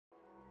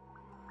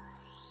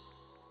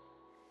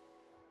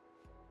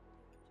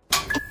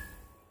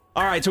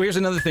All right, so here's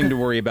another thing to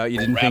worry about. You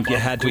didn't think you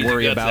had to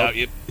worry about.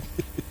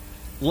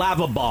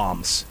 Lava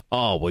bombs.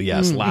 Oh, well,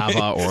 yes,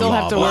 lava or Still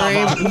lava. have to worry.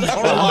 Or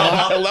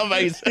lava. I love how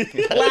he's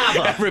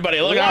Lava.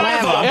 Everybody, look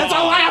at lava. It's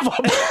a lava.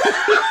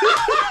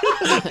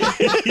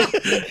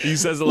 He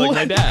says it like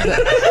my dad.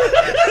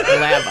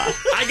 Lava.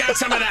 I got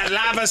some of that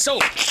lava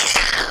soap.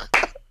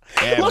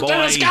 Yeah, Look to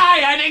the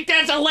sky. I think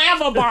that's a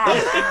lava bomb.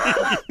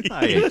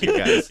 I hate you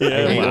guys. I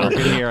hate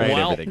working here. I hate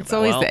everything It's about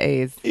always it. the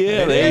A's.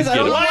 Yeah, there's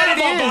a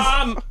lava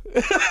bomb.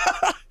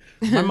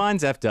 My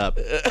mind's effed up.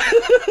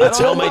 That's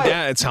how my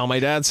dad. It's how my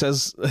dad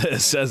says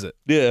it.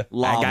 Yeah.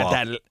 Lava. I got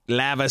that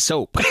lava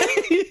soap.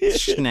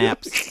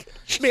 Schnapps.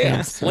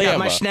 Schnapps. I got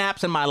my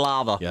schnapps and my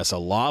lava. Yes, a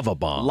lava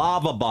bomb.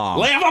 Lava bomb.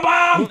 Lava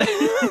bomb.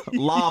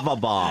 Lava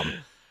bomb.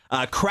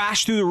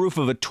 Crashed through the roof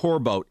of a tour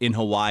boat in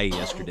Hawaii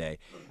yesterday.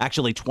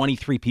 Actually,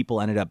 23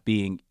 people ended up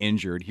being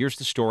injured. Here's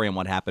the story on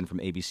what happened from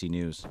ABC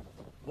News.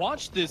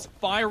 Watch this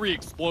fiery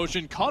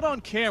explosion caught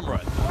on camera.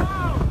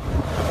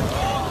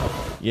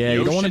 Yeah,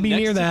 you don't want to be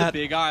next near that. The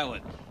Big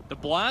Island. The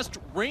blast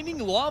raining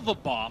lava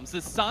bombs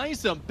the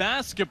size of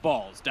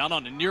basketballs down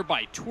on a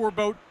nearby tour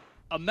boat.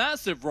 A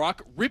massive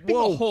rock ripping a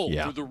hole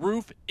through the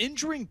roof,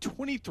 injuring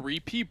 23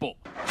 people.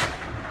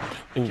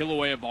 The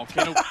Kilauea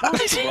volcano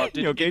first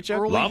erupted in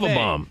early Lava May.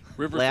 bomb.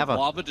 Rivers of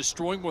lava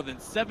destroying more than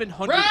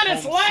 700 Run,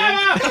 homes. it's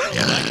lava!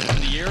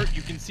 From the air,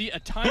 you can see a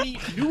tiny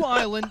new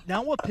island,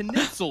 now a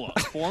peninsula,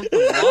 formed from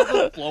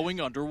lava flowing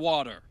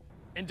underwater.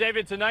 And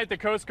David, tonight the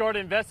Coast Guard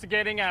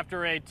investigating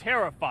after a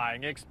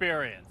terrifying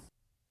experience.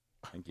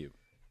 Thank you.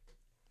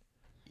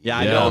 Yeah,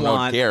 I You don't don't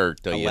want care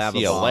till a you lava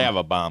see a bomb.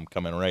 lava bomb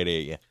coming right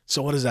at you.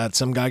 So what is that?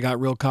 Some guy got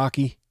real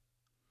cocky.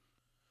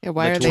 Yeah,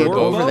 why The are they tour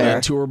over boat? there?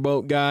 That tour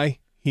boat guy.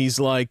 He's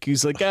like,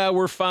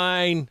 we're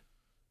fine.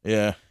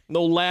 Yeah.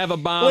 No lava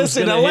bombs.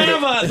 Listen, the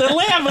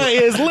lava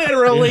is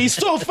literally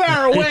so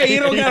far away.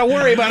 You don't got to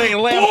worry about any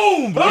lava.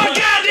 Boom! Oh God,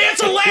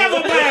 it's a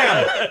lava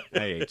bomb! I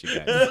hate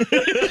you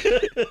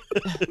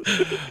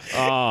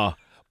guys.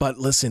 But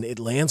listen, it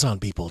lands on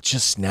people. It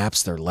just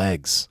snaps their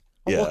legs.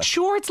 Yeah. Well,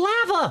 sure, it's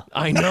lava.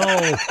 I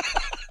know.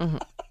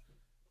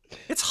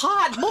 It's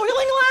hot,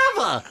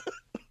 boiling lava.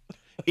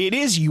 It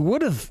is. You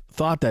would have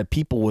thought that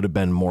people would have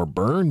been more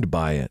burned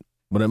by it,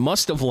 but it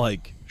must have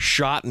like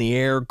shot in the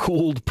air,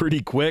 cooled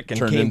pretty quick, and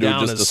Turned came into down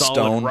just as a solid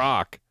stone.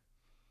 rock.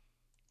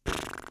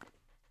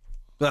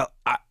 Well,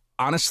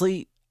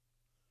 honestly,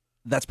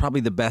 that's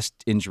probably the best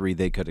injury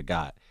they could have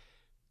got.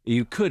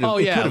 You could have. Oh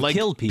it yeah, could have like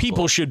killed people.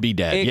 people should be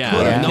dead. It Yeah,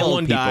 could have no killed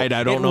one people. died.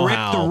 I don't know ripped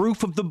how. the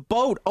roof of the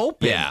boat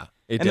open. Yeah,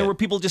 and there were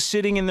people just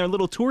sitting in their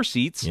little tour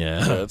seats.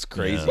 Yeah, That's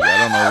crazy. I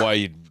don't know why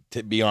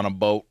you'd be on a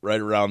boat right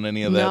around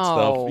any of that No.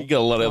 stuff. You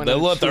gotta let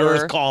the Sure.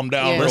 earth calm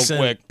down Yeah. real Listen,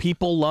 quick.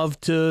 people love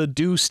to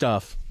do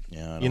stuff.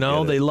 Yeah, I don't You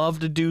know, get they it. love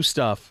to do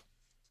stuff.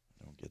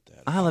 I don't get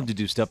that. I love to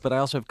do stuff, but I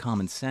also have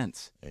common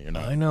sense. Yeah, you're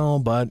not. I know,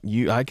 but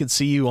I could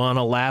see you on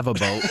a lava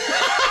boat.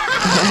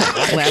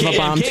 Lava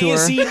bomb Can tour. you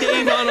see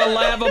Dave on a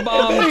lava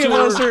bomb Three of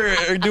us tour?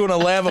 are doing a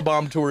lava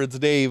bomb tour. It's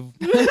Dave.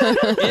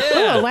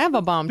 Oh, a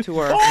lava bomb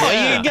tour. Oh,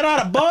 you get on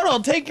a boat,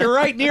 I'll take you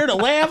right near the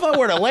lava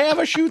where the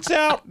lava shoots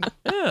out.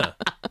 Yeah.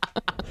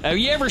 Have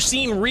you ever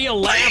seen real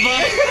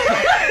lava?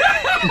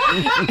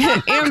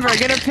 Amber,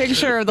 get a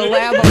picture of the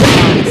lava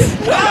bombs.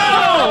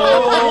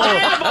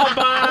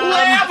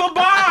 Lava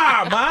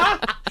bomb, huh?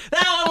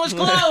 That one was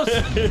close.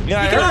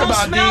 Yeah, I heard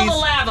about Smell the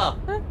these. lava.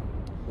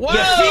 You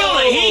feel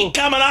the heat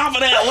coming off of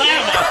that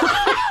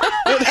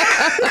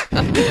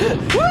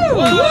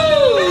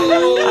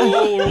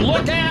Whoa!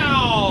 Look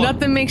out!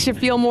 Nothing makes you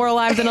feel more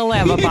alive than a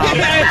lava bomb. lava.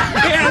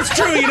 Yeah, it's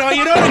true. You know,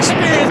 you don't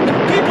experience.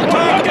 People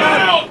talk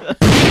about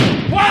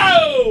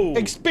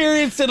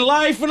experiencing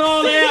life and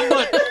all that,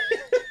 but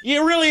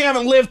you really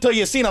haven't lived till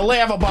you've seen a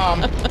lava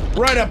bomb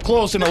right up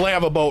close in a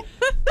lava boat.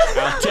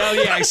 I'll tell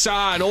you, I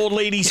saw an old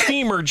lady's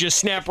femur just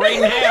snap right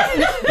in half.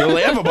 The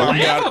lava bomb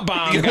Lava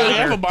bomb the got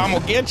her. lava bomb will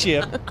get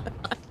you.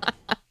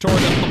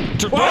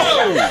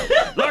 Whoa!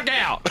 Look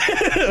out!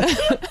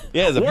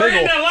 Yeah, it's a We're big in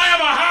old. the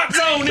lava hot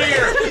zone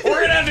here.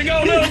 We're gonna have to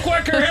go a little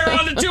quicker here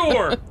on the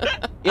tour.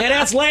 Yeah,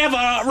 that's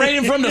lava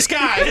raining from the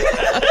sky.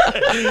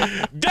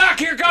 Doc,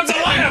 here comes the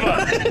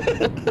lava.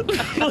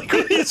 Like,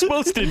 what are you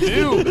supposed to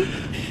do?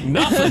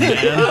 Nothing,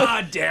 man.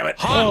 Ah, damn it.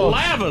 Hot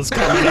lava's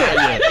coming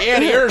at you. Yeah,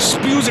 the earth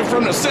spews it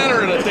from the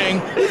center of the thing.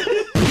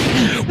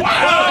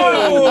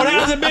 Whoa!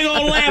 That was a big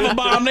old lava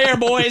bomb there,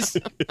 boys.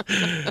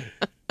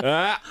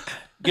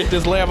 Get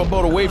this lava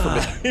boat away from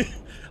me.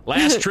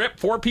 Last trip,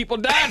 4 people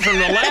died from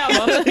the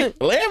lava.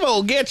 Lava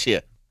will get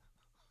you.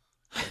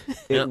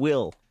 It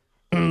will.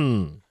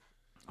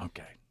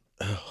 Okay.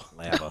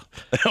 Lava.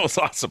 That was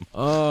awesome.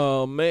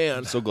 Oh, man.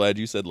 I'm so glad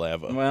you said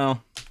lava.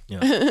 Well,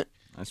 Yeah.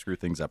 I screw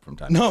things up from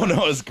time to time.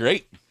 No, it's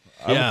great.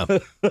 Yeah.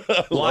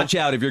 Watch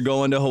out if you're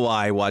going to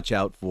Hawaii. Watch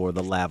out for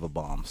the lava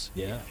bombs.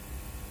 Yeah.